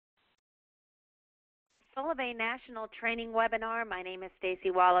Solavei National Training Webinar. My name is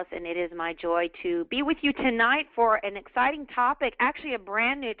Staci Wallace, and it is my joy to be with you tonight for an exciting topic, actually a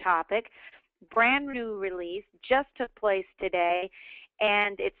brand new topic, brand new release, just took place today,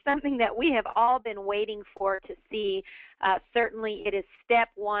 and it's something that we have all been waiting for to see. Certainly it is step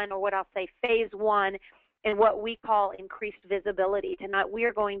one, or what I'll say phase one, in what we call increased visibility. Tonight we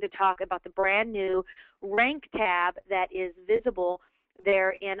are going to talk about the brand new rank tab that is visible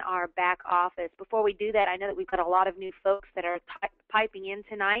there in our back office. Before we do that, I know that we've got a lot of new folks that are piping in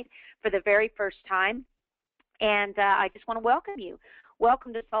tonight for the very first time, and I just want to welcome you.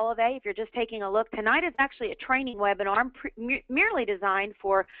 Welcome to Solavei. If you're just taking a look, tonight is actually a training webinar merely designed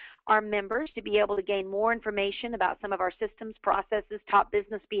for our members to be able to gain more information about some of our systems, processes, top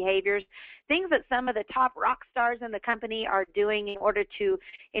business behaviors, things that some of the top rock stars in the company are doing in order to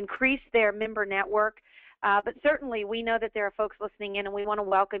increase their member network. But certainly we know that there are folks listening in, and we want to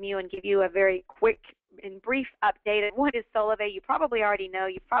welcome you and give you a very quick and brief update of what is Solavei. You probably already know.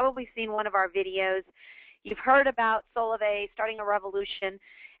 You've probably seen one of our videos. You've heard about Solavei starting a revolution,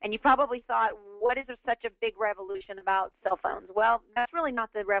 and you probably thought, what is there such a big revolution about cell phones? Well, that's really not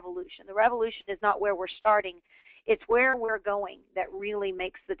the revolution. The revolution is not where we're starting. It's where we're going that really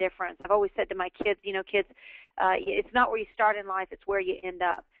makes the difference. I've always said to my kids, you know, kids, it's not where you start in life, it's where you end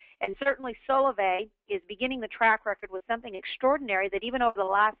up. And certainly Solavei is beginning the track record with something extraordinary that even over the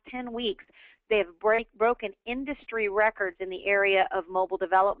last 10 weeks, they have broken industry records in the area of mobile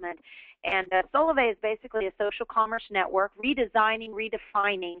development. And Solavei is basically a social commerce network redesigning,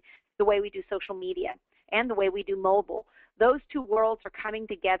 redefining the way we do social media and the way we do mobile. Those two worlds are coming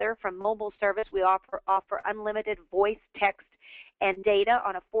together. From mobile service, we offer unlimited voice, text, and data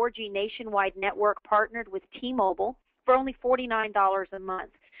on a 4G nationwide network partnered with T-Mobile for only $49 a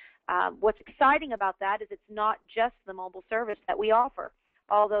month. What's exciting about that is it's not just the mobile service that we offer,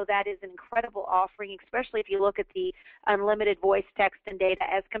 although that is an incredible offering, especially if you look at the unlimited voice, text, and data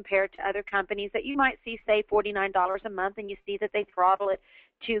as compared to other companies that you might see, say, $49 a month, and you see that they throttle it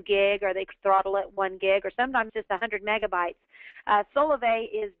 2 gig or they throttle it 1 gig or sometimes just 100 megabytes. Solavei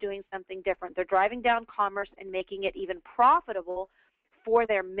is doing something different. They're driving down commerce and making it even profitable for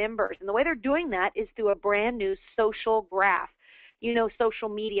their members. And the way they're doing that is through a brand new social graph. You know, social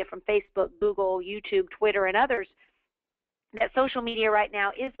media from Facebook, Google, YouTube, Twitter, and others, that social media right now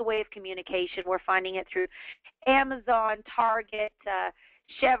is the way of communication. We're finding it through Amazon, Target,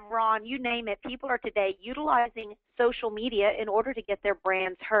 Chevron, you name it. People are today utilizing social media in order to get their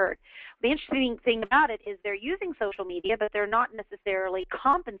brands heard. The interesting thing about it is they're using social media, but they're not necessarily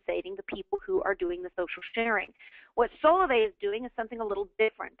compensating the people who are doing the social sharing. What Solavei is doing is something a little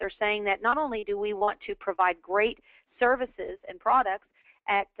different. They're saying that not only do we want to provide great services and products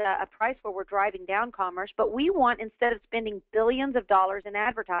at a price where we're driving down commerce, but we want, instead of spending billions of dollars in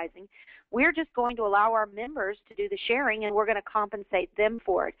advertising, we're just going to allow our members to do the sharing, and we're going to compensate them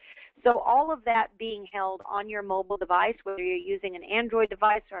for it. So all of that being held on your mobile device, whether you're using an Android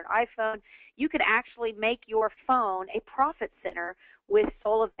device or an iPhone, you could actually make your phone a profit center with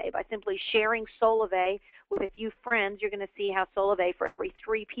Solavei. By simply sharing Solavei with a few friends, you're going to see how Solavei, for every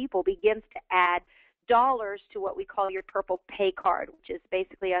 3 people, begins to add dollars to what we call your Purple Pay card, which is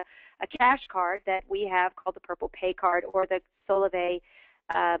basically a cash card that we have called the Purple Pay card, or the Solavei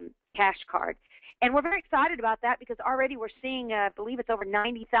cash card. And we're very excited about that because already we're seeing, I believe it's over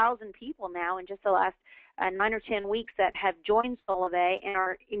 90,000 people now in just the last 9 or 10 weeks that have joined Solavei and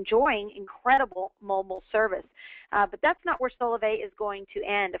are enjoying incredible mobile service. But that's not where Solavei is going to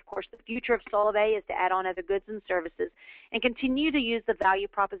end. Of course, the future of Solavei is to add on other goods and services and continue to use the value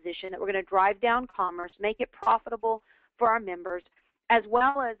proposition that we're going to drive down commerce, make it profitable for our members, as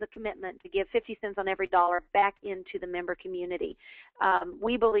well as a commitment to give 50 cents on every dollar back into the member community.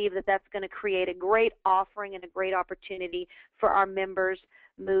 We believe that that's going to create a great offering and a great opportunity for our members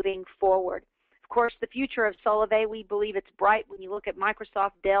moving forward. Of course, the future of Solavei, we believe it's bright. When you look at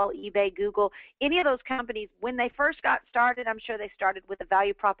Microsoft, Dell, eBay, Google, any of those companies, when they first got started, I'm sure they started with a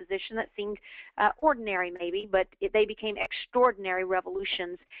value proposition that seemed ordinary maybe, but they became extraordinary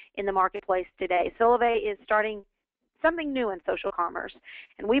revolutions in the marketplace today. Solavei is starting something new in social commerce,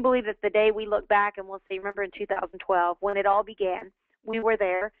 and we believe that the day we look back and we'll say, remember in 2012 when it all began, we were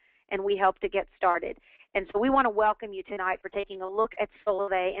there and we helped to get started. And so we want to welcome you tonight for taking a look at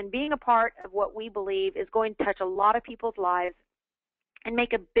Solavei and being a part of what we believe is going to touch a lot of people's lives and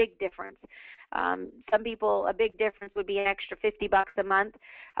make a big difference. Some people, a big difference would be an extra $50 a month.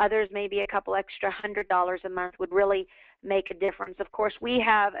 Others, maybe a couple extra $100 a month would really make a difference. Of course, we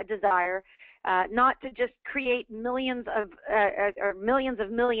have a desire not to just create millions of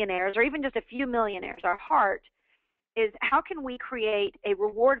millionaires, or even just a few millionaires. Our heart is, how can we create a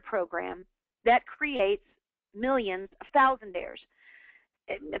reward program that creates millions of thousandaires.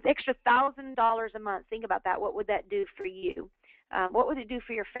 An extra $1,000 a month. Think about that. What would that do for you? What would it do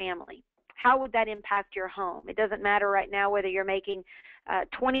for your family? How would that impact your home? It doesn't matter right now whether you're making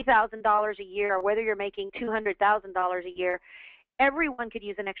 $20,000 a year or whether you're making $200,000 a year. Everyone could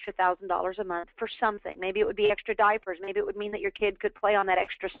use an extra $1,000 a month for something. Maybe it would be extra diapers. Maybe it would mean that your kid could play on that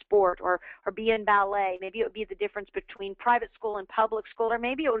extra sport or be in ballet. Maybe it would be the difference between private school and public school, or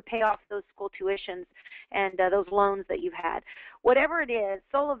maybe it would pay off those school tuitions and those loans that you've had. Whatever it is,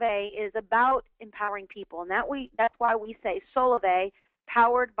 Solavei is about empowering people, and that's why we say Solavei,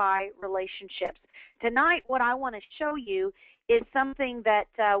 powered by relationships. Tonight, what I want to show you is something that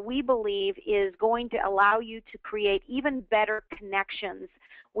we believe is going to allow you to create even better connections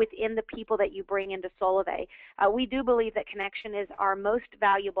within the people that you bring into Solavei. We do believe that connection is our most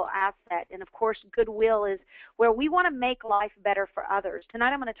valuable asset, and of course goodwill is where we want to make life better for others.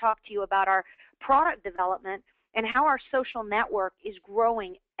 Tonight I'm going to talk to you about our product development and how our social network is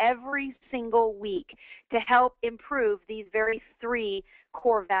growing every single week to help improve these very three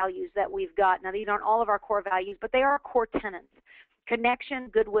core values that we've got. Now, these aren't all of our core values, but they are core tenets: connection,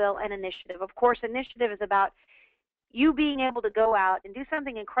 goodwill, and initiative. Of course, initiative is about you being able to go out and do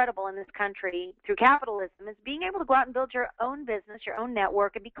something incredible in this country through capitalism, is being able to go out and build your own business, your own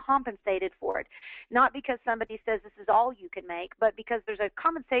network, and be compensated for it. Not because somebody says this is all you can make, but because there's a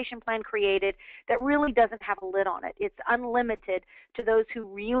compensation plan created that really doesn't have a lid on it. It's unlimited to those who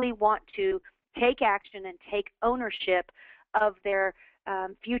really want to take action and take ownership of their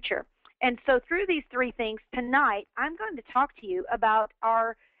future. And so through these three things, tonight I'm going to talk to you about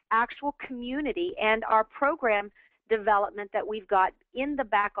our actual community and our program development that we've got in the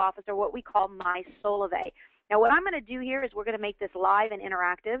back office, or what we call My Solavei. Now, what I'm going to do here is we're going to make this live and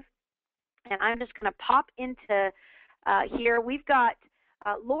interactive, and I'm just going to pop into here. We've got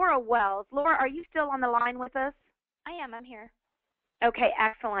Laura Wells. Laura, are you still on the line with us? I am. I'm here. Okay,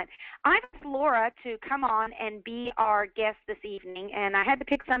 excellent. I asked Laura to come on and be our guest this evening, and I had to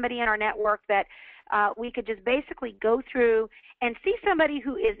pick somebody in our network that we could just basically go through and see somebody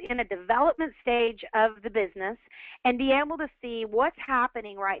who is in a development stage of the business and be able to see what's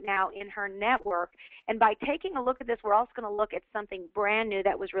happening right now in her network. And by taking a look at this, we're also going to look at something brand new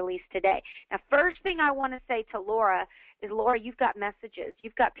that was released today. Now, first thing I want to say to Laura is, Laura, you've got messages.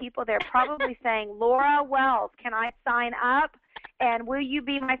 You've got people there probably saying, Laura Wells, can I sign up? And will you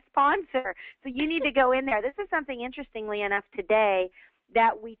be my sponsor? So you need to go in there. This is something, interestingly enough, today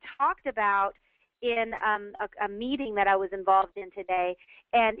that we talked about in a meeting that I was involved in today,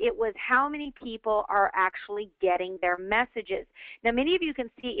 and it was how many people are actually getting their messages. Now, many of you can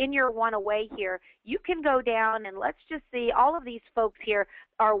see in your one away here, you can go down and let's just see all of these folks here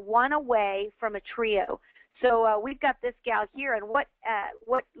are one away from a trio. So we've got this gal here, and what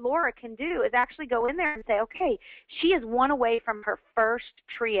Laura can do is actually go in there and say, okay, she is one away from her first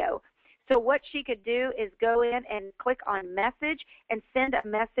trio. So what she could do is go in and click on message and send a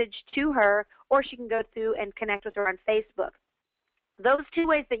message to her, or she can go through and connect with her on Facebook. Those two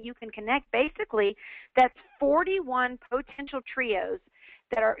ways that you can connect, basically, that's 41 potential trios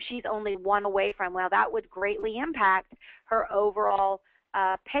that she's only one away from. Well, that would greatly impact her overall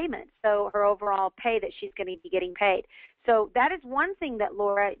payment, so her overall pay that she's going to be getting paid. So that is one thing that,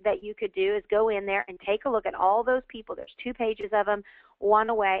 Laura, that you could do is go in there and take a look at all those people. There's 2 pages of them, one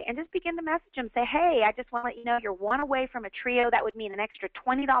away, and just begin to message them. Say, hey, I just want to let you know you're one away from a trio. That would mean an extra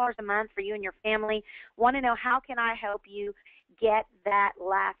 $20 a month for you and your family. Want to know how can I help you get that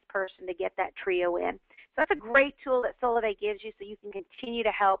last person to get that trio in. So that's a great tool that Solavei gives you so you can continue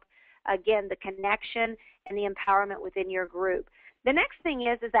to help, again, the connection and the empowerment within your group. The next thing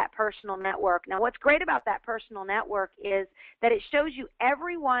is that personal network. Now, what's great about that personal network is that it shows you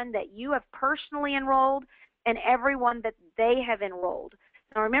everyone that you have personally enrolled and everyone that they have enrolled.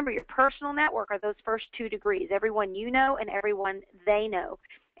 Now, remember, your personal network are those first 2 degrees, everyone you know and everyone they know.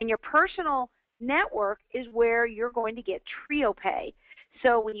 And your personal network is where you're going to get trio pay.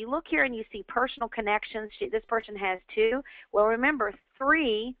 So when you look here and you see personal connections, this person has 2. Well, remember,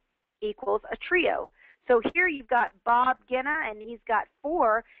 3 equals a trio. So here you've got Bob Ginna, and he's got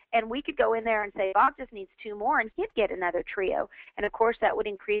 4, and we could go in there and say Bob just needs 2 more, and he'd get another trio. And, of course, that would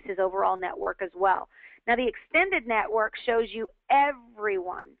increase his overall network as well. Now, the extended network shows you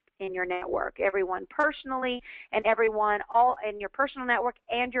everyone in your network, everyone personally and everyone all in your personal network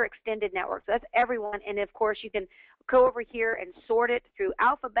and your extended network. So that's everyone. And, of course, you can go over here and sort it through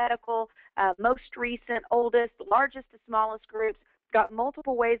alphabetical, most recent, oldest, largest to smallest groups. Got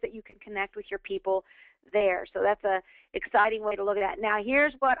multiple ways that you can connect with your people there. So that's a exciting way to look at it. Now,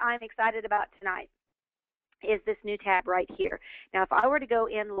 here's what I'm excited about tonight. is this new tab right here. Now, if I were to go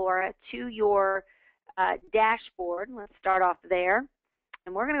in, Laura, to your dashboard, let's start off there,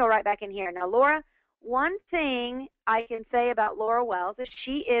 and we're going to go right back in here. Now, Laura, one thing I can say about Laura Wells is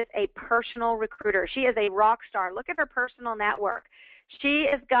she is a personal recruiter. She is a rock star. Look at her personal network. She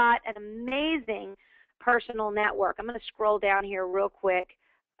has got an amazing personal network. I'm going to scroll down here real quick,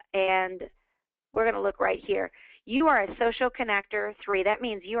 and we're going to look right here. You are a social connector 3. That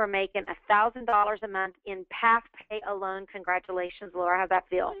means you are making $1,000 a month in path pay alone. Congratulations, Laura. How's that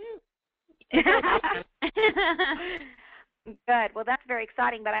feel? Good. Well, that's very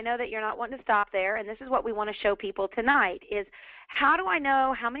exciting, but I know that you're not wanting to stop there, and this is what we want to show people tonight is how do I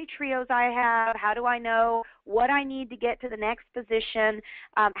know how many trios I have? How do I know what I need to get to the next position?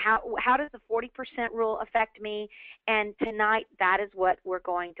 How does the 40% rule affect me? And tonight, that is what we're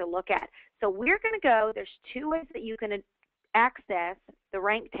going to look at. So we're going to go, there's 2 ways that you can access the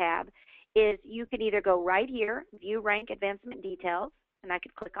rank tab. Is you can either go right here, view rank advancement details, and I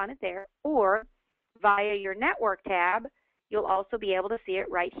could click on it there, or via your network tab, you'll also be able to see it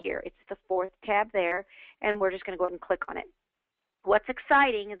right here. It's the 4th tab there, and we're just going to go ahead and click on it. What's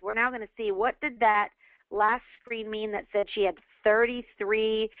exciting is we're now going to see what did that last screen mean that said she had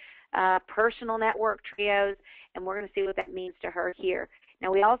 33 personal network trios, and we're going to see what that means to her here.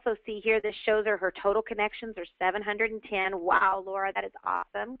 Now, we also see here this shows her total connections are 710. Wow, Laura, that is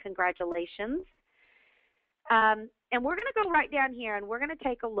awesome. Congratulations. And we're going to go right down here, and we're going to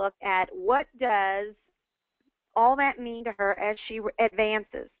take a look at what does all that mean to her as she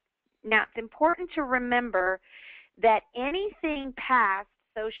advances. Now, it's important to remember that anything past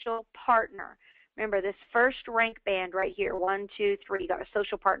social partner, remember this first rank band right here, 1, 2, 3, you got a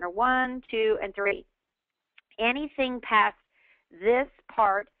social partner 1, 2, and 3. Anything past this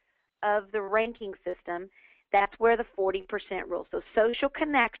part of the ranking system, that's where the 40% rule. So social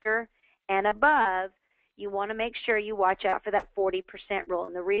connector and above, you want to make sure you watch out for that 40% rule.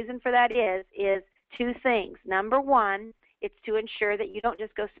 And the reason for that is 2 things. Number 1, it's to ensure that you don't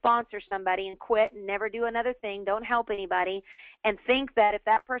just go sponsor somebody and quit and never do another thing, don't help anybody, and think that if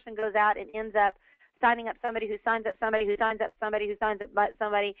that person goes out and ends up signing up somebody who signs up somebody who signs up somebody who signs up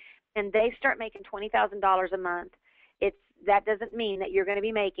somebody, and they start making $20,000 a month, that doesn't mean that you're going to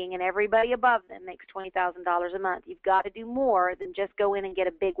be making, and everybody above them makes $20,000 a month. You've got to do more than just go in and get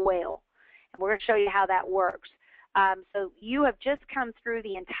a big whale. And we're going to show you how that works. So you have just come through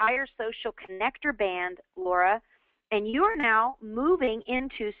the entire social connector band, Laura, and you are now moving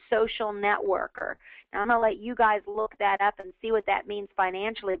into social networker. Now I'm going to let you guys look that up and see what that means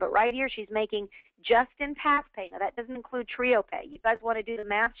financially, but right here she's making just in path pay. Now that doesn't include trio pay. You guys want to do the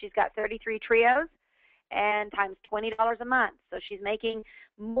math? She's got 33 trios and times $20 a month. So she's making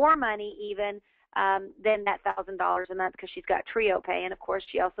more money even than that $1,000 a month because she's got trio pay. And, of course,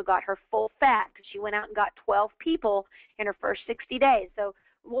 she also got her full fat because she went out and got 12 people in her first 60 days. So,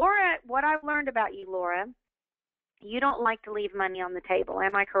 Laura, what I've learned about you, Laura, you don't like to leave money on the table.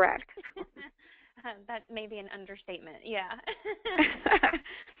 Am I correct? That may be an understatement, yeah.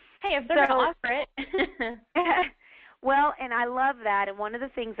 Hey, if they're going to offer it. Well, and I love that. And one of the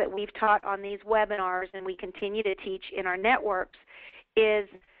things that we've taught on these webinars and we continue to teach in our networks is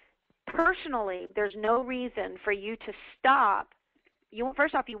personally, there's no reason for you to stop.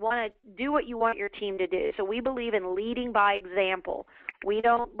 First off, you want to do what you want your team to do. So we believe in leading by example. We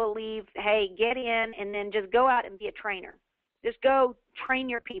don't believe, hey, get in and then just go out and be a trainer. Just go train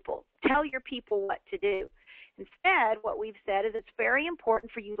your people. Tell your people what to do. Instead, what we've said is it's very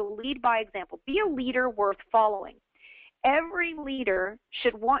important for you to lead by example. Be a leader worth following. Every leader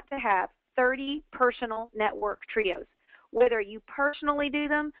should want to have 30 personal network trios, whether you personally do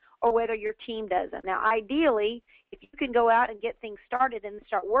them or whether your team does them. Now, ideally, if you can go out and get things started and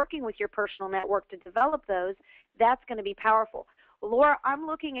start working with your personal network to develop those, that's going to be powerful. Laura, I'm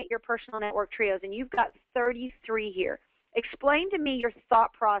looking at your personal network trios, and you've got 33 here. Explain to me your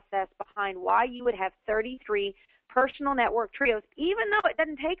thought process behind why you would have 33 personal network trios, even though it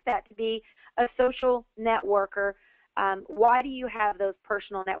doesn't take that to be a social networker. Why do you have those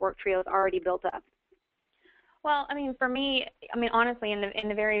personal network trios already built up? Well, I mean, for me, honestly, in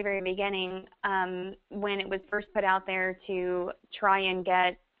the very, very beginning, when it was first put out there to try and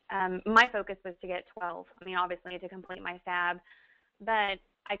get, my focus was to get 12. I mean, obviously to complete my SAB, but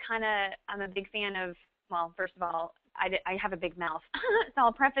I'm a big fan of, well, first of all, I have a big mouth, so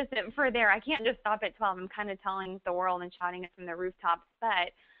I'll preface it for there. I can't just stop at 12. I'm kind of telling the world and shouting it from the rooftops.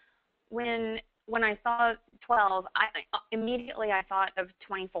 But when I saw 12, immediately I thought of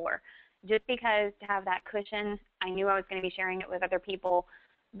 24. Just because to have that cushion, I knew I was going to be sharing it with other people.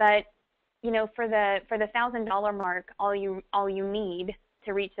 But you know, for the $1,000 mark, all you need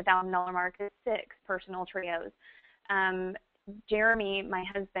to reach the $1,000 mark is 6 personal trios. Jeremy, my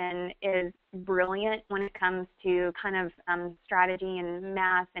husband, is brilliant when it comes to kind of strategy and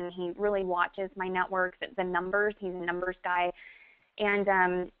math, and he really watches my networks, the numbers. He's a numbers guy.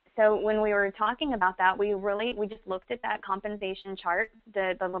 And so when we were talking about that, we just looked at that compensation chart,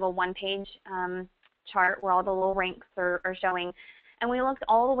 the little one-page chart where all the little ranks are showing, and we looked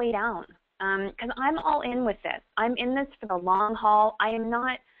all the way down because I'm all in with this. I'm in this for the long haul.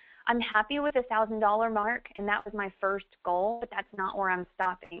 I'm happy with the $1,000 mark, and that was my first goal, but that's not where I'm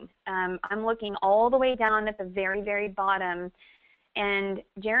stopping. I'm looking all the way down at the very, very bottom, and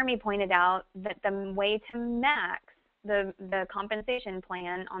Jeremy pointed out that the way to max the compensation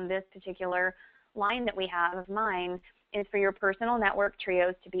plan on this particular line that we have of mine is for your personal network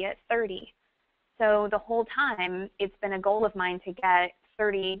trios to be at 30. So the whole time, it's been a goal of mine to get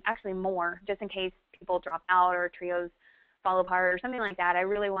 30, actually more, just in case people drop out or trios fall apart or something like that. I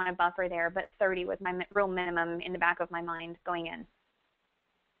really want a buffer there, but 30 was my real minimum in the back of my mind going in.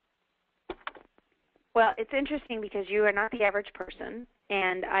 Well, it's interesting because you are not the average person,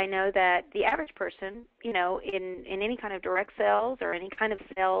 and I know that the average person, you know, in any kind of direct sales or any kind of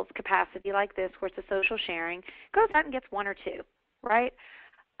sales capacity like this where it's a social sharing, goes out and gets 1 or 2, right?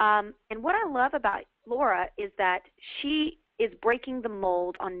 And what I love about Laura is that she is breaking the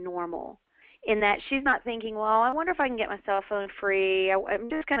mold on normal, in that she's not thinking, well, I wonder if I can get my cell phone free. I'm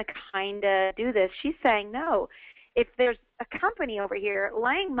just going to kind of do this. She's saying, no, if there's a company over here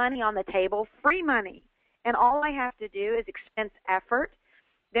laying money on the table, free money, and all I have to do is expense effort,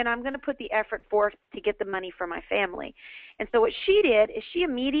 then I'm going to put the effort forth to get the money for my family. And so what she did is she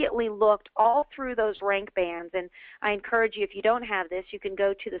immediately looked all through those rank bands, and I encourage you, if you don't have this, you can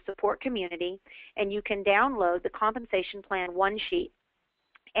go to the support community and you can download the compensation plan one sheet,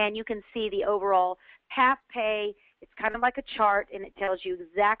 and you can see the overall path pay. It's kind of like a chart, and it tells you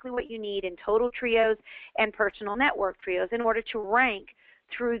exactly what you need in total trios and personal network trios in order to rank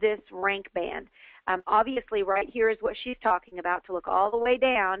through this rank band. Obviously, right here is what she's talking about, to look all the way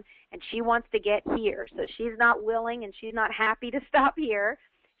down, and she wants to get here. So she's not willing and she's not happy to stop here.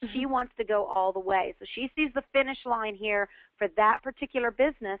 She wants to go all the way. So she sees the finish line here for that particular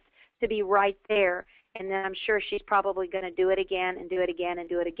business to be right there. And then I'm sure she's probably going to do it again and do it again and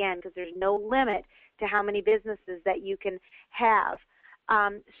do it again, because there's no limit to how many businesses that you can have.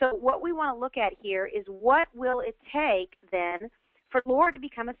 So what we want to look at here is, what will it take then for Laura to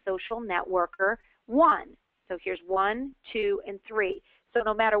become a social networker 1? So here's 1, 2, and 3. So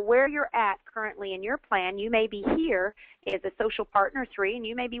no matter where you're at currently in your plan, you may be here as a social partner 3, and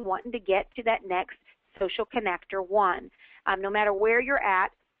you may be wanting to get to that next social connector 1. No matter where you're at,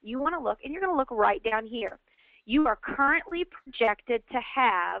 you want to look, and you're going to look right down here. You are currently projected to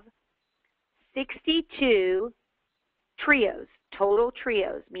have 62 trios, total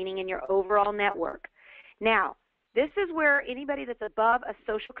trios, meaning in your overall network. Now, this is where anybody that's above a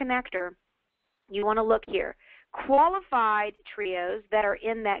social connector, you want to look here. Qualified trios that are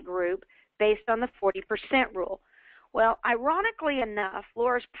in that group based on the 40% rule. Well, ironically enough,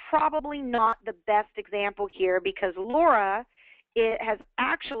 Laura's probably not the best example here, because Laura has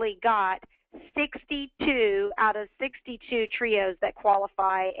actually got 62 out of 62 trios that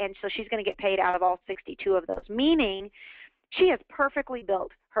qualify, and so she's going to get paid out of all 62 of those, meaning she has perfectly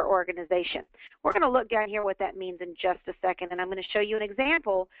built her organization. We're going to look down here what that means in just a second, and I'm going to show you an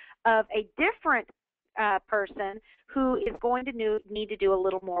example of a different person who is going to need to do a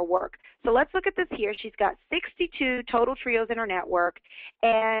little more work. So let's look at this here. She's got 62 total trios in her network,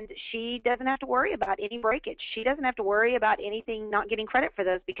 and she doesn't have to worry about any breakage. She doesn't have to worry about anything not getting credit for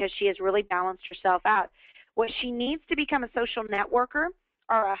those, because she has really balanced herself out. What she needs to become a social networker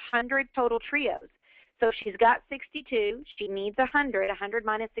are 100 total trios. So she's got 62. She needs 100. 100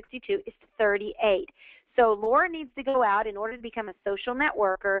 minus 62 is 38. So Laura needs to go out, in order to become a social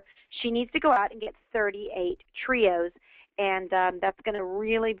networker, she needs to go out and get 38 trios, and that's going to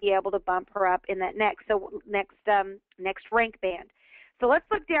really be able to bump her up in that next rank band. So let's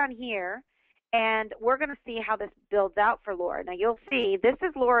look down here, and we're going to see how this builds out for Laura. Now you'll see this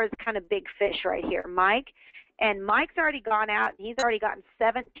is Laura's kind of big fish right here, Mike, and Mike's already gone out and he's already gotten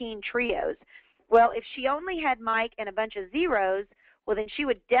 17 trios. Well, if she only had Mike and a bunch of zeros, well, then she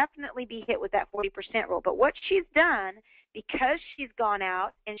would definitely be hit with that 40% rule. But what she's done, because she's gone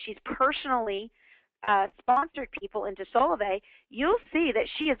out and she's personally sponsored people into Solavei, you'll see that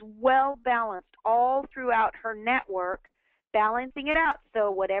she is well balanced all throughout her network, balancing it out.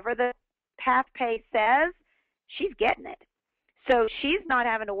 So whatever the path pay says, she's getting it. So she's not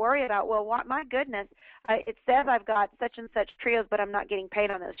having to worry about, well, what, my goodness, it says I've got such and such trios, but I'm not getting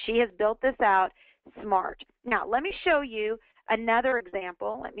paid on those. She has built this out smart. Now, let me show you another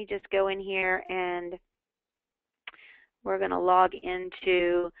example. Let me just go in here and we're going to log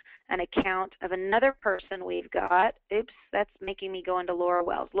into an account of another person we've got. Oops, that's making me go into Laura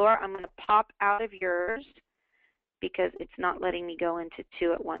Wells. Laura, I'm going to pop out of yours because it's not letting me go into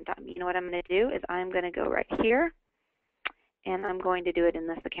two at one time. You know what I'm going to do is I'm going to go right here, and I'm going to do it in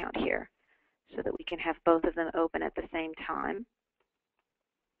this account here so that we can have both of them open at the same time.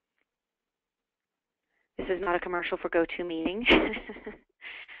 This is not a commercial for GoToMeeting,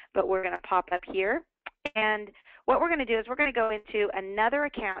 but we're going to pop up here. And what we're going to do is we're going to go into another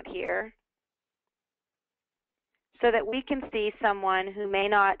account here so that we can see someone who may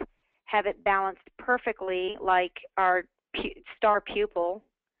not have it balanced perfectly like our star pupil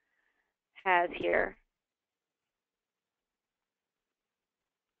has here.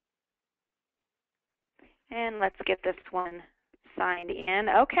 And let's get this one signed in.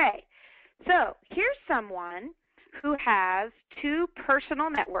 Okay, so here's someone who has 2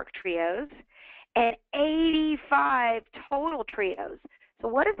 personal network trios and 85 total trios. So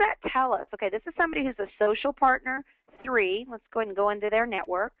what does that tell us? Okay, this is somebody who's a social partner 3. Let's go ahead and go into their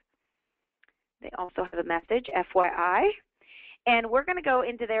network. They also have a message, FYI. And we're going to go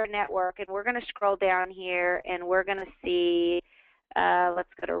into their network, and we're going to scroll down here, and we're going to see,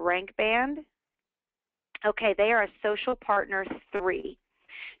 let's go to rank band. Okay, they are a social partner 3.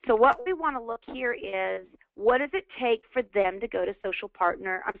 So what we want to look here is, what does it take for them to go to social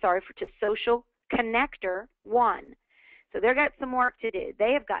connector 1? So they've got some work to do.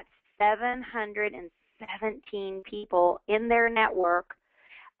 They have got 717 people in their network.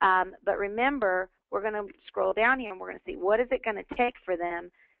 But remember, we're going to scroll down here and we're going to see what is it going to take for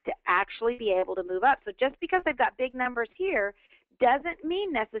them to actually be able to move up. So just because they've got big numbers here doesn't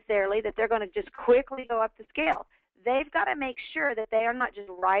mean necessarily that they're going to just quickly go up the scale. They've got to make sure that they are not just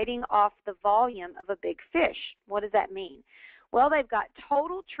riding off the volume of a big fish. What does that mean? Well, they've got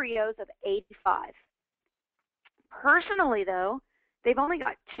total trios of 85. Personally, though, they've only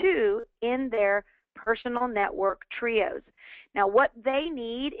got 2 in their personal network trios. Now, what they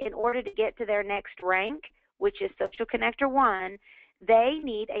need in order to get to their next rank, which is Social Connector 1, they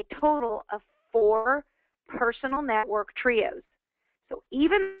need a total of 4 personal network trios. So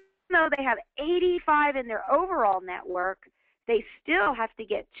even though they have 85 in their overall network, they still have to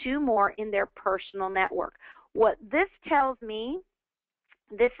get 2 more in their personal network. What this tells me,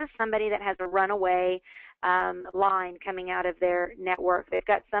 this is somebody that has a runaway line coming out of their network. They've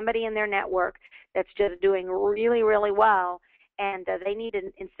got somebody in their network that's just doing really, really well, and they need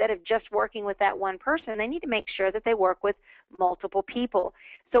to, instead of just working with that one person, they need to make sure that they work with multiple people.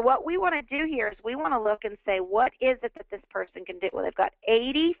 So what we want to do here is we want to look and say, what is it that this person can do? Well, they've got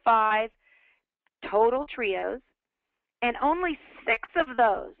 85 total trios, and only 6 of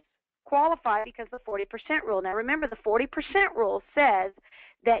those qualify because of the 40% rule. Now remember, the 40% rule says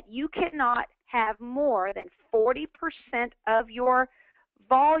that you cannot have more than 40% of your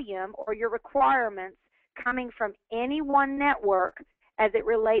volume or your requirements coming from any one network as it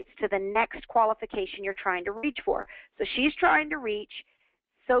relates to the next qualification you're trying to reach for. So she's trying to reach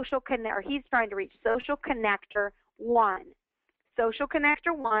he's trying to reach Social Connector 1. Social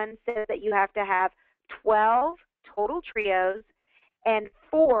Connector 1 says that you have to have 12 total trios and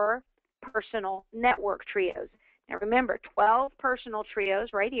 4 personal network trios. Now remember, 12 personal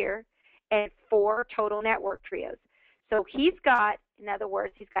trios right here and 4 total network trios. So he's got, in other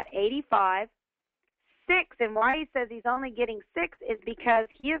words, he's got 85, 6, and why he says he's only getting 6 is because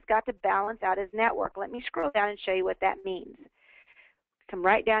he has got to balance out his network. Let me scroll down and show you what that means. Come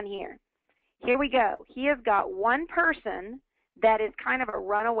right down here. Here we go. He has got one person that is kind of a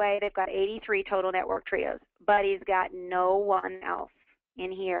runaway. They've got 83 total network trios, but he's got no one else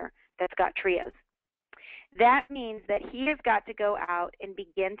in here that's got trios. That means that he has got to go out and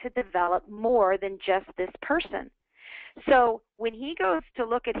begin to develop more than just this person. So when he goes to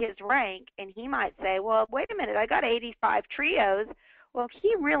look at his rank, and he might say, well, wait a minute, I got 85 trios. Well,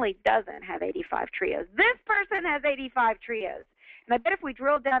 he really doesn't have 85 trios. This person has 85 trios. And I bet if we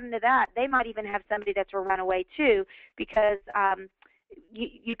drill down into that, they might even have somebody that's a runaway too, because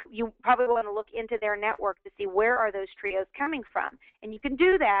you probably want to look into their network to see where are those trios coming from. And you can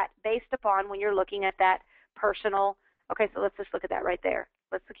do that based upon when you're looking at that personal. Okay, so let's just look at that right there.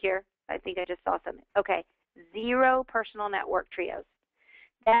 Let's look here. I think I just saw something. Okay, 0 personal network trios.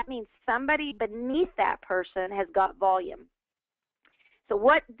 That means somebody beneath that person has got volume. So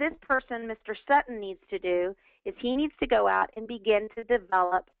what this person, Mr. Sutton, needs to do is he needs to go out and begin to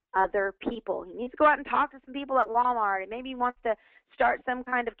develop other people. He needs to go out and talk to some people at Walmart, and maybe he wants to start some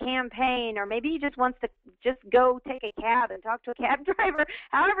kind of campaign, or maybe he just wants to just go take a cab and talk to a cab driver.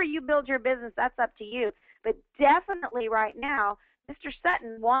 However you build your business, that's up to you. But definitely right now, Mr.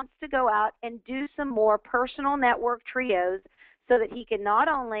 Sutton wants to go out and do some more personal network trios so that he can not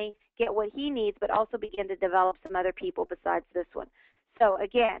only get what he needs, but also begin to develop some other people besides this one. So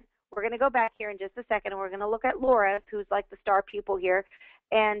again, we're going to go back here in just a second, and we're going to look at Laura, who's like the star pupil here,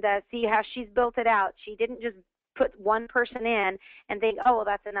 and see how she's built it out. She didn't just put one person in and think, oh, well,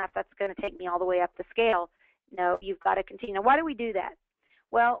 that's enough. That's going to take me all the way up the scale. No, you've got to continue. Now, why do we do that?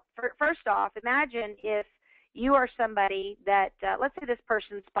 Well, first off, imagine if you are somebody that, let's say this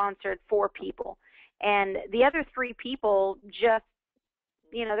person sponsored 4 people, and the other 3 people just,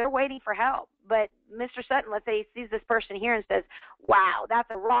 they're waiting for help. But Mr. Sutton, let's say he sees this person here and says, wow, that's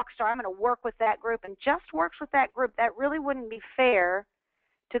a rock star. I'm going to work with that group, and just works with that group. That really wouldn't be fair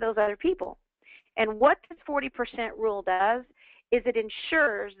to those other people. And what this 40% rule does is it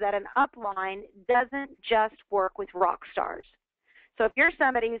ensures that an upline doesn't just work with rock stars. So if you're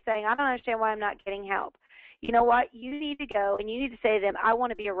somebody who's saying, I don't understand why I'm not getting help, you know what? You need to go and you need to say to them, I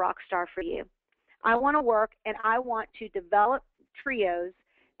want to be a rock star for you. I want to work and I want to develop trios,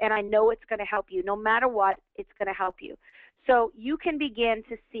 and I know it's going to help you. No matter what, it's going to help you. So you can begin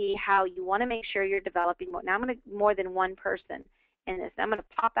to see how you want to make sure you're developing more. Now I'm going to more than one person in this. I'm going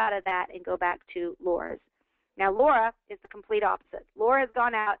to pop out of that and go back to Laura's. Now Laura is the complete opposite. Laura has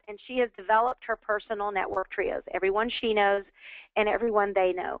gone out and she has developed her personal network trios, everyone she knows and everyone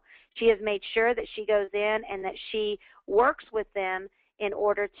they know. She has made sure that she goes in and that she works with them in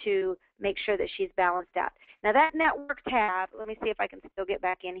order to make sure that she's balanced out. Now that network tab, let me see if I can still get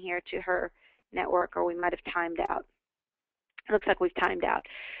back in here to her network, or we might have timed out. It looks like we've timed out.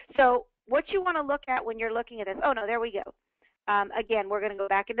 So what you want to look at when you're looking at this, oh no, there we go. Again, we're going to go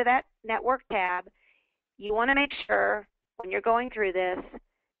back into that network tab. You want to make sure when you're going through this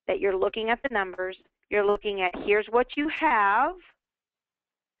that you're looking at the numbers. You're looking at here's what you have.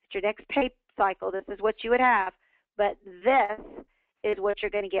 At your next pay cycle, this is what you would have. But this is what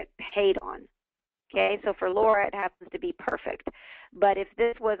you're going to get paid on. Okay, so for Laura, it happens to be perfect. But if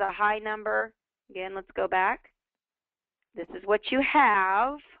this was a high number, again, let's go back. This is what you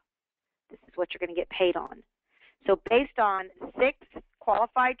have. This is what you're going to get paid on. So based on 6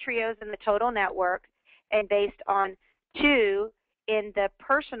 qualified trios in the total network and based on 2 in the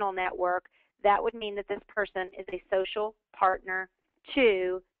personal network, that would mean that this person is a social partner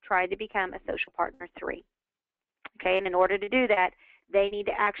 2 trying to become a social partner 3. Okay, and in order to do that, they need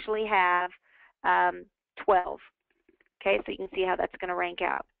to actually have 12. Okay, so you can see how that's going to rank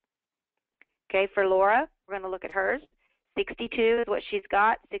out. Okay, for Laura, we're going to look at hers. 62 is what she's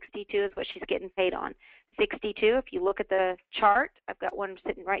got. 62 is what she's getting paid on. 62, if you look at the chart, I've got one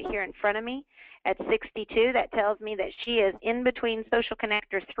sitting right here in front of me. At 62, that tells me that she is in between Social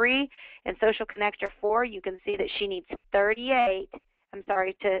Connector 3 and Social Connector 4. You can see that she needs 38,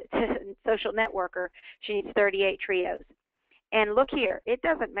 to Social Networker, she needs 38 trios. And look here, it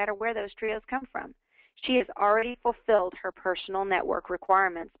doesn't matter where those trios come from. She has already fulfilled her personal network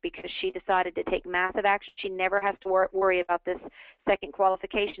requirements because she decided to take massive action. She never has to worry about this second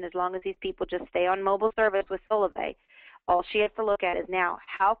qualification as long as these people just stay on mobile service with Solavei. All she has to look at is now,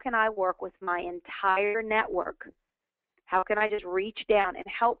 how can I work with my entire network? How can I just reach down and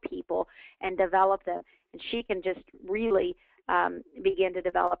help people and develop them? And she can just really begin to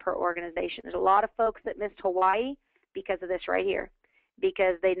develop her organization. There's a lot of folks that missed Hawaii because of this right here,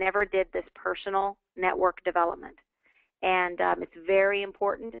 because they never did this personal network development. And it's very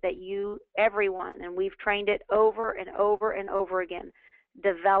important that everyone, and we've trained it over and over and over again,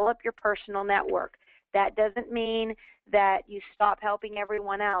 develop your personal network. That doesn't mean that you stop helping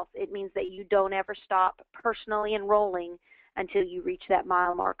everyone else. It means that you don't ever stop personally enrolling until you reach that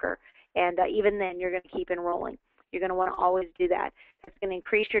mile marker. And even then, you're going to keep enrolling. You're going to want to always do that. It's going to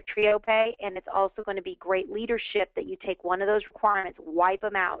increase your trio pay, and it's also going to be great leadership that you take one of those requirements, wipe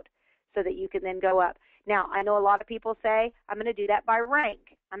them out, so that you can then go up. Now, I know a lot of people say, I'm going to do that by rank.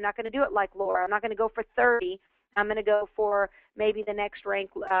 I'm not going to do it like Laura. I'm not going to go for 30. I'm going to go for maybe the next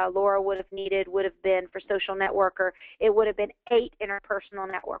rank Laura would have been for social networker. It would have been 8 in her personal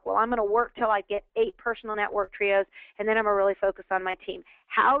network. Well, I'm going to work till I get 8 personal network trios, and then I'm going to really focus on my team.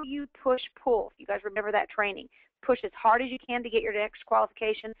 How you push-pull, you guys remember that training. Push as hard as you can to get your next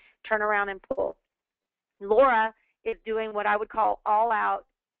qualification, turn around and pull. Laura is doing what I would call all-out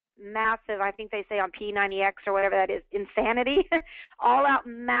massive, I think they say on P90X or whatever that is, insanity. All-out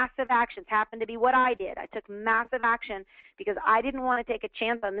massive actions happened to be what I did. I took massive action because I didn't want to take a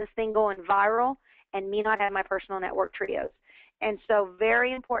chance on this thing going viral and me not have my personal network trios. And so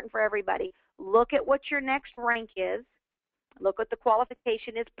very important for everybody, look at what your next rank is, look what the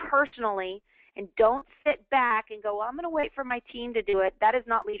qualification is personally, and don't sit back and go, well, I'm going to wait for my team to do it. That is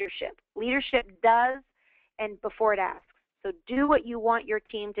not leadership. Leadership does and before it asks. So do what you want your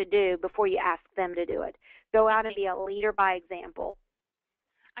team to do before you ask them to do it. Go out and be a leader by example.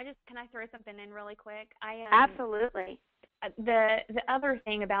 Can I throw something in really quick? Absolutely. The other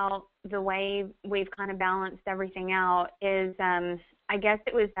thing about the way we've kind of balanced everything out is, I guess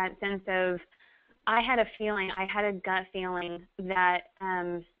it was that sense of, I had a gut feeling that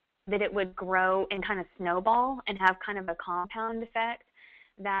that it would grow and kind of snowball and have kind of a compound effect.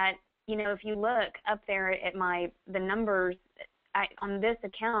 That, you know, if you look up there at the numbers, on this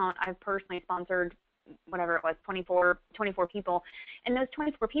account, I've personally sponsored whatever it was, 24 people, and those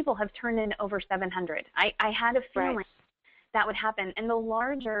 24 people have turned in over 700. I had a feeling that would happen, and the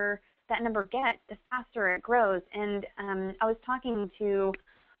larger that number gets, the faster it grows. And I was talking to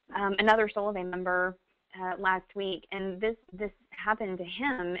another Solavei member last week, and this happened to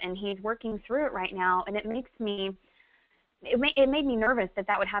him, and he's working through it right now, and it made me nervous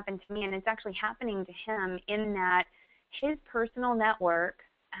that would happen to me, and it's actually happening to him in that his personal network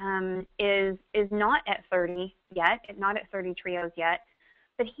is not at 30 yet, not at 30 trios yet,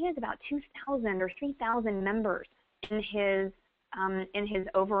 but he has about 2,000 or 3,000 members in his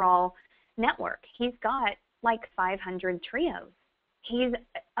overall network. He's got like 500 trios. He's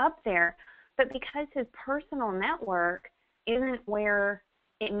up there, but because his personal network isn't where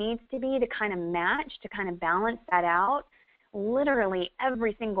it needs to be to kind of match, to kind of balance that out, literally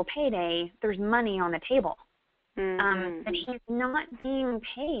every single payday there's money on the table. And he's not being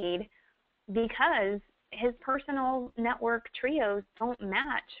paid because his personal network trios don't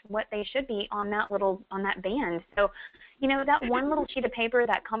match what they should be on that band. So, you know, that one little sheet of paper,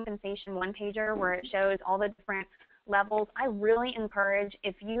 that compensation one-pager where it shows all the different levels, I really encourage,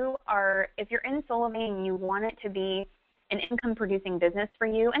 if you're in Solavei and you want it to be an income-producing business for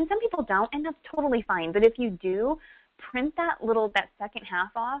you, and some people don't, and that's totally fine, but if you do, print that second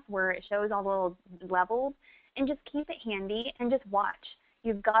half off where it shows all the little levels, and just keep it handy and just watch.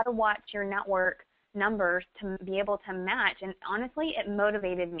 You've got to watch your network numbers to be able to match. And honestly, it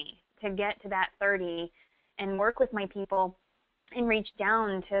motivated me to get to that 30 and work with my people and reach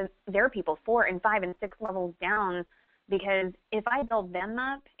down to their people 4 and 5 and 6 levels down, because if I build them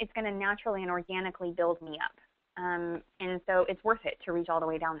up, it's going to naturally and organically build me up. And so it's worth it to reach all the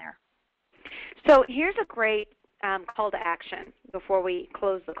way down there. So here's a great call to action before we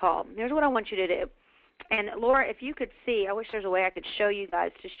close the call. Here's what I want you to do. And Laura, if you could see, I wish there's a way I could show you guys,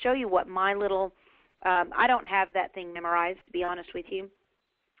 to show you what my little, I don't have that thing memorized, to be honest with you.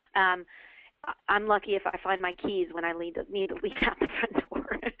 I'm lucky if I find my keys when I need to leave out the front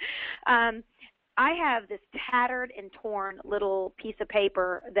door. I have this tattered and torn little piece of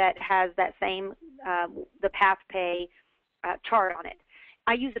paper that has that same, the path pay chart on it.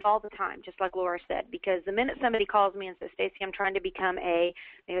 I use it all the time, just like Laura said, because the minute somebody calls me and says, Staci, I'm trying to become a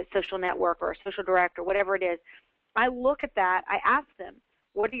social network or a social director, whatever it is, I look at that. I ask them,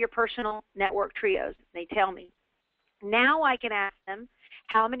 what are your personal network trios? They tell me. Now I can ask them,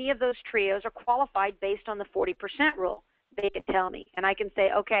 how many of those trios are qualified based on the 40% rule? They can tell me. And I can say,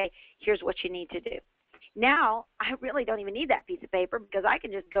 okay, here's what you need to do. Now, I really don't even need that piece of paper, because I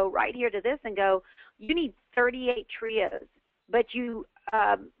can just go right here to this and go, you need 38 trios. But you're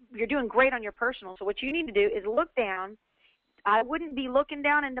doing great on your personal. So what you need to do is look down. I wouldn't be looking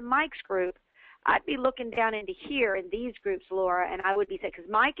down into Mike's group. I'd be looking down into here in these groups, Laura, and I would be saying, because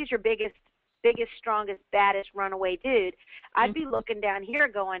Mike is your biggest, strongest, baddest runaway dude. I'd be looking down here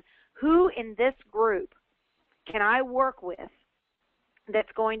going, who in this group can I work with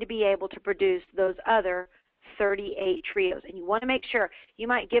that's going to be able to produce those other 38 trios? And you want to make sure. You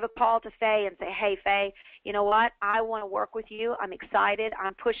might give a call to Faye and say, hey, Faye, you know what? I want to work with you. I'm excited.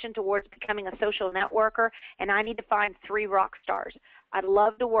 I'm pushing towards becoming a social networker, and I need to find 3 rock stars. I'd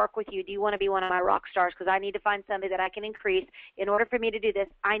love to work with you. Do you want to be one of my rock stars? Because I need to find somebody that I can increase. In order for me to do this,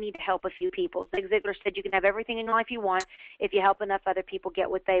 I need to help a few people. Zig Ziglar said you can have everything in life you want if you help enough other people get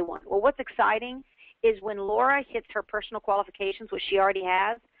what they want. Well, what's exciting is when Laura hits her personal qualifications, which she already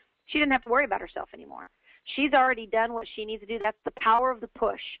has, she didn't have to worry about herself anymore. She's already done what she needs to do. That's the power of the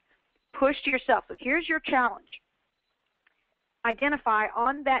push. Push to yourself. So here's your challenge. Identify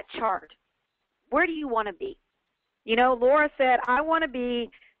on that chart, where do you want to be? You know, Laura said, I want to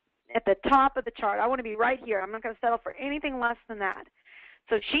be at the top of the chart. I want to be right here. I'm not going to settle for anything less than that.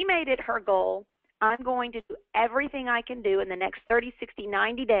 So she made it her goal. I'm going to do everything I can do in the next 30, 60,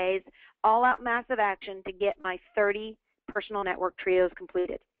 90 days, all-out massive action to get my 30 personal network trios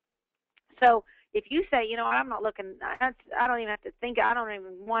completed. So if you say, you know, I'm not looking, I don't even have to think, I don't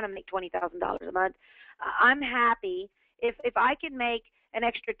even want to make $20,000 a month. I'm happy if I can make an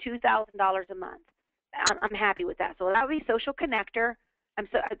extra $2,000 a month. I'm happy with that. So that would be social connector. I'm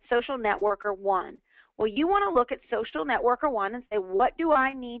social networker 1. Well, you want to look at Social Networker 1 and say, what do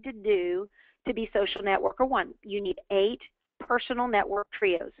I need to do to be Social Networker 1? You need 8 personal network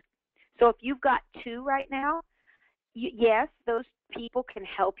trios. So if you've got 2 right now, yes, those people can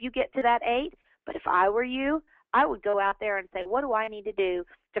help you get to that 8. But if I were you, I would go out there and say, what do I need to do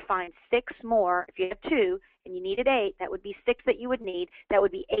to find 6 more? If you have 2 and you needed 8, that would be 6 that you would need. That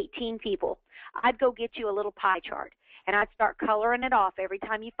would be 18 people. I'd go get you a little pie chart, and I'd start coloring it off every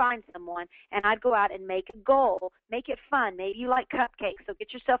time you find someone, and I'd go out and make a goal, make it fun. Maybe you like cupcakes, so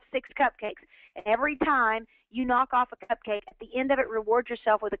get yourself 6 cupcakes, and every time you knock off a cupcake, at the end of it, reward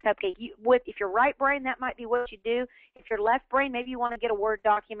yourself with a cupcake. If you're right brain, that might be what you do. If you're left brain, maybe you want to get a Word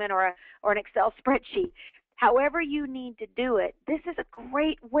document or an Excel spreadsheet. However you need to do it, this is a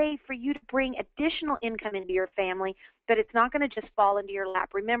great way for you to bring additional income into your family, but it's not going to just fall into your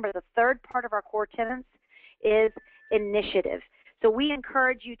lap. Remember, the third part of our core tenets is initiative. So we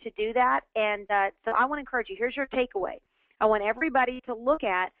encourage you to do that, and so I want to encourage you. Here's your takeaway. I want everybody to look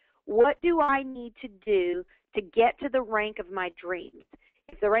at, what do I need to do to get to the rank of my dreams?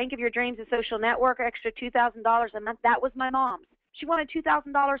 If the rank of your dreams is social network, extra $2,000 a month, that was my mom's. She wanted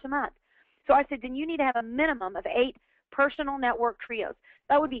 $2,000 a month. So I said, then you need to have a minimum of 8 personal network trios.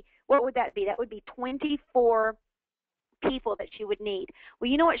 That would be, what would that be? That would be 24 people that she would need. Well,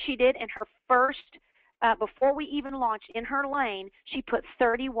 you know what she did in her first, before we even launched in her lane, she put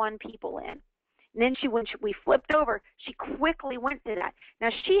 31 people in. And then when we flipped over, she quickly went to that. Now,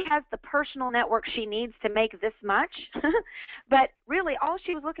 she has the personal network she needs to make this much, but really all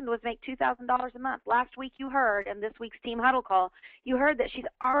she was looking to was make $2,000 a month. Last week you heard, in this week's Team Huddle call, you heard that she's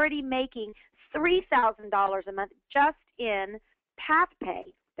already making $3,000 a month just in path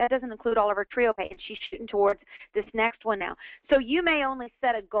pay. That doesn't include all of her trio pay, and she's shooting towards this next one now. So you may only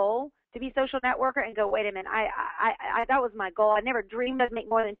set a goal to be social networker and go, wait a minute, I that was my goal. I never dreamed I'd make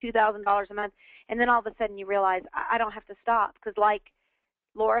more than $2,000 a month. And then all of a sudden you realize, I don't have to stop, because like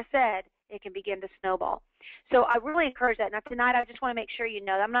Laura said, it can begin to snowball. So I really encourage that. Now tonight I just want to make sure you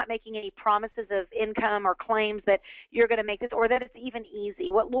know that I'm not making any promises of income or claims that you're going to make this or that it's even easy.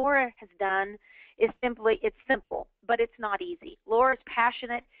 What Laura has done is it's simple, but it's not easy. Laura's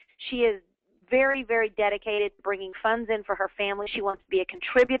passionate. She is very, very dedicated to bringing funds in for her family. She wants to be a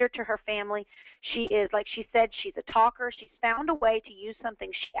contributor to her family. She is, like she said, she's a talker. She's found a way to use something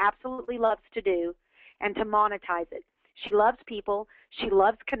she absolutely loves to do and to monetize it. She loves people. She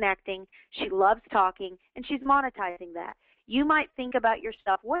loves connecting. She loves talking, and she's monetizing that. You might think about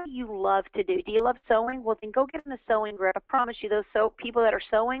yourself, what do you love to do? Do you love sewing? Well, then go get in a sewing group. I promise you, those people that are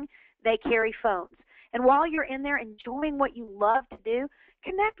sewing, they carry phones. And while you're in there enjoying what you love to do,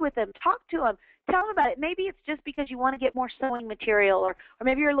 connect with them, talk to them, tell them about it. Maybe it's just because you want to get more sewing material, or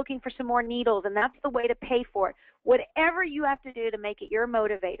maybe you're looking for some more needles, and that's the way to pay for it. Whatever you have to do to make it your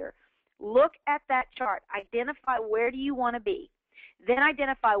motivator, look at that chart. Identify where do you want to be. Then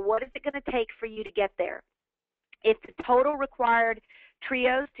identify what is it going to take for you to get there. If the total required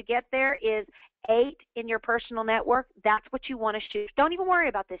trios to get there is 8 in your personal network, that's what you want to shoot. Don't even worry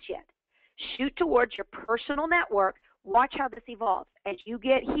about this yet. Shoot towards your personal network. Watch how this evolves. As you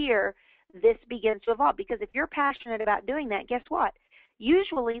get here, this begins to evolve. Because if you're passionate about doing that, guess what?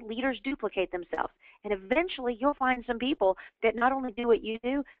 Usually leaders duplicate themselves. And eventually you'll find some people that not only do what you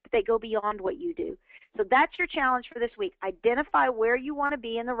do, but they go beyond what you do. So that's your challenge for this week. Identify where you want to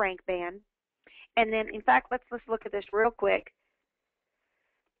be in the rank band. And then, in fact, let's look at this real quick.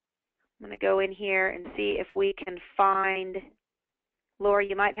 I'm going to go in here and see if we can find, Laura,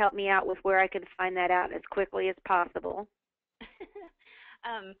 you might help me out with where I can find that out as quickly as possible.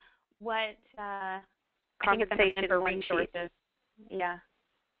 Compensation for resources. Yeah.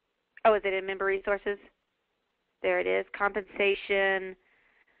 Oh, is it in member resources? There it is. Compensation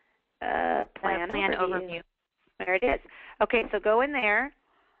plan overview. There it is. Okay, so go in there,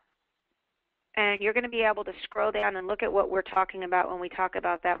 and you're going to be able to scroll down and look at what we're talking about when we talk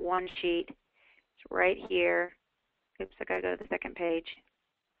about that one sheet. It's right here. Oops, I got to go to the second page.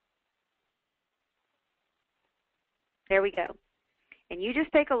 There we go. And you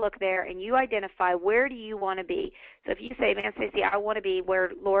just take a look there, and you identify where do you want to be. So if you say, man, Staci, I want to be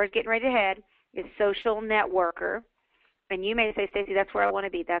where Laura's getting ready to head, is social networker. And you may say, Staci, that's where I want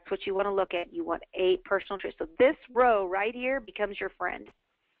to be. That's what you want to look at. You want 8 personal trips. So this row right here becomes your friend.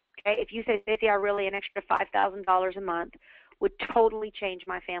 Okay? If you say, Staci, I really an extra $5,000 a month would totally change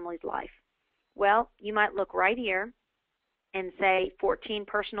my family's life. Well, you might look right here and say 14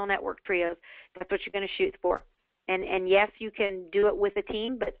 personal network trios. That's what you're going to shoot for. And yes, you can do it with a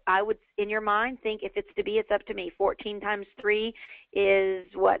team, but I would, in your mind, think if it's to be, it's up to me. 14 times 3 is,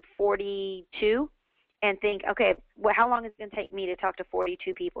 what, 42? And think, okay, well, how long is it going to take me to talk to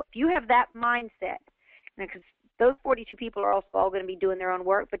 42 people? If you have that mindset, Because those 42 people are also all going to be doing their own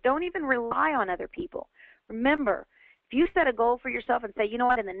work, but don't even rely on other people. Remember, if you set a goal for yourself and say, you know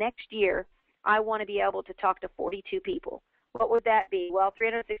what, in the next year, I want to be able to talk to 42 people. What would that be? Well,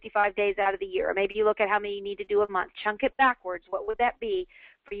 365 days out of the year. Or maybe you look at how many you need to do a month. Chunk it backwards. What would that be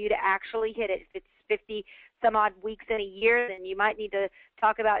for you to actually hit it? If it's 50 some odd weeks in a year, then you might need to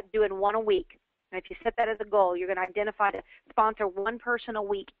talk about doing one a week. And if you set that as a goal, you're going to identify to sponsor one person a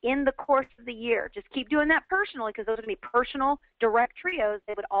week in the course of the year. Just keep doing that personally, because those are going to be personal, direct trios.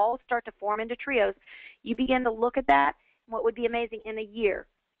 They would all start to form into trios. You begin to look at that. What would be amazing in a year?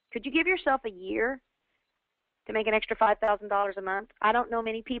 Could you give yourself a year to make an extra $5,000 a month? I don't know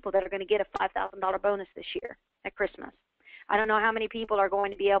many people that are going to get a $5,000 bonus this year at Christmas. I don't know how many people are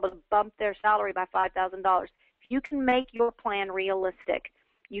going to be able to bump their salary by $5,000. If you can make your plan realistic,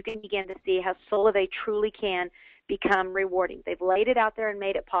 you can begin to see how Solavei truly can become rewarding. They've laid it out there and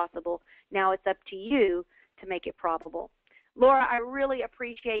made it possible. Now it's up to you to make it probable. Laura, I really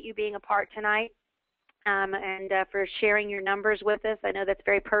appreciate you being a part tonight. And for sharing your numbers with us. I know that's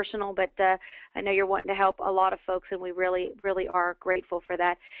very personal, but I know you're wanting to help a lot of folks, and we really, really are grateful for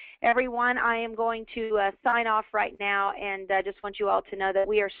that. Everyone, I am going to sign off right now, and I just want you all to know that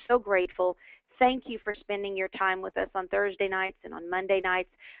we are so grateful. Thank you for spending your time with us on Thursday nights and on Monday nights.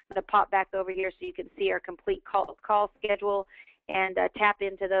 I'm going to pop back over here so you can see our complete call schedule and tap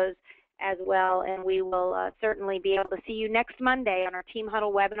into those as well, and we will certainly be able to see you next Monday on our Team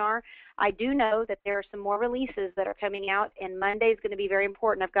Huddle webinar. I do know that there are some more releases that are coming out, and Monday is going to be very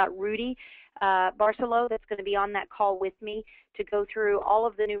important. I've got Rudy Barcelo that's going to be on that call with me to go through all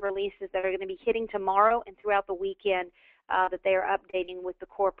of the new releases that are going to be hitting tomorrow and throughout the weekend that they are updating with the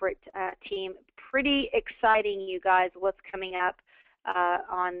corporate team. Pretty exciting, you guys, what's coming up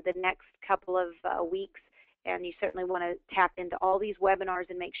on the next couple of weeks. And you certainly want to tap into all these webinars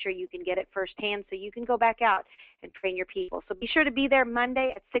and make sure you can get it firsthand so you can go back out and train your people. So be sure to be there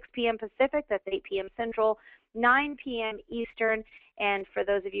Monday at 6 p.m. Pacific. That's 8 p.m. Central, 9 p.m. Eastern. And for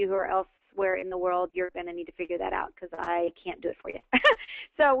those of you who are elsewhere in the world, you're going to need to figure that out because I can't do it for you.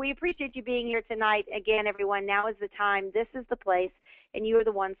 So we appreciate you being here tonight. Again, everyone, now is the time. This is the place, and you are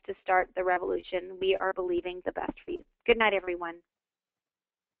the ones to start the revolution. We are believing the best for you. Good night, everyone.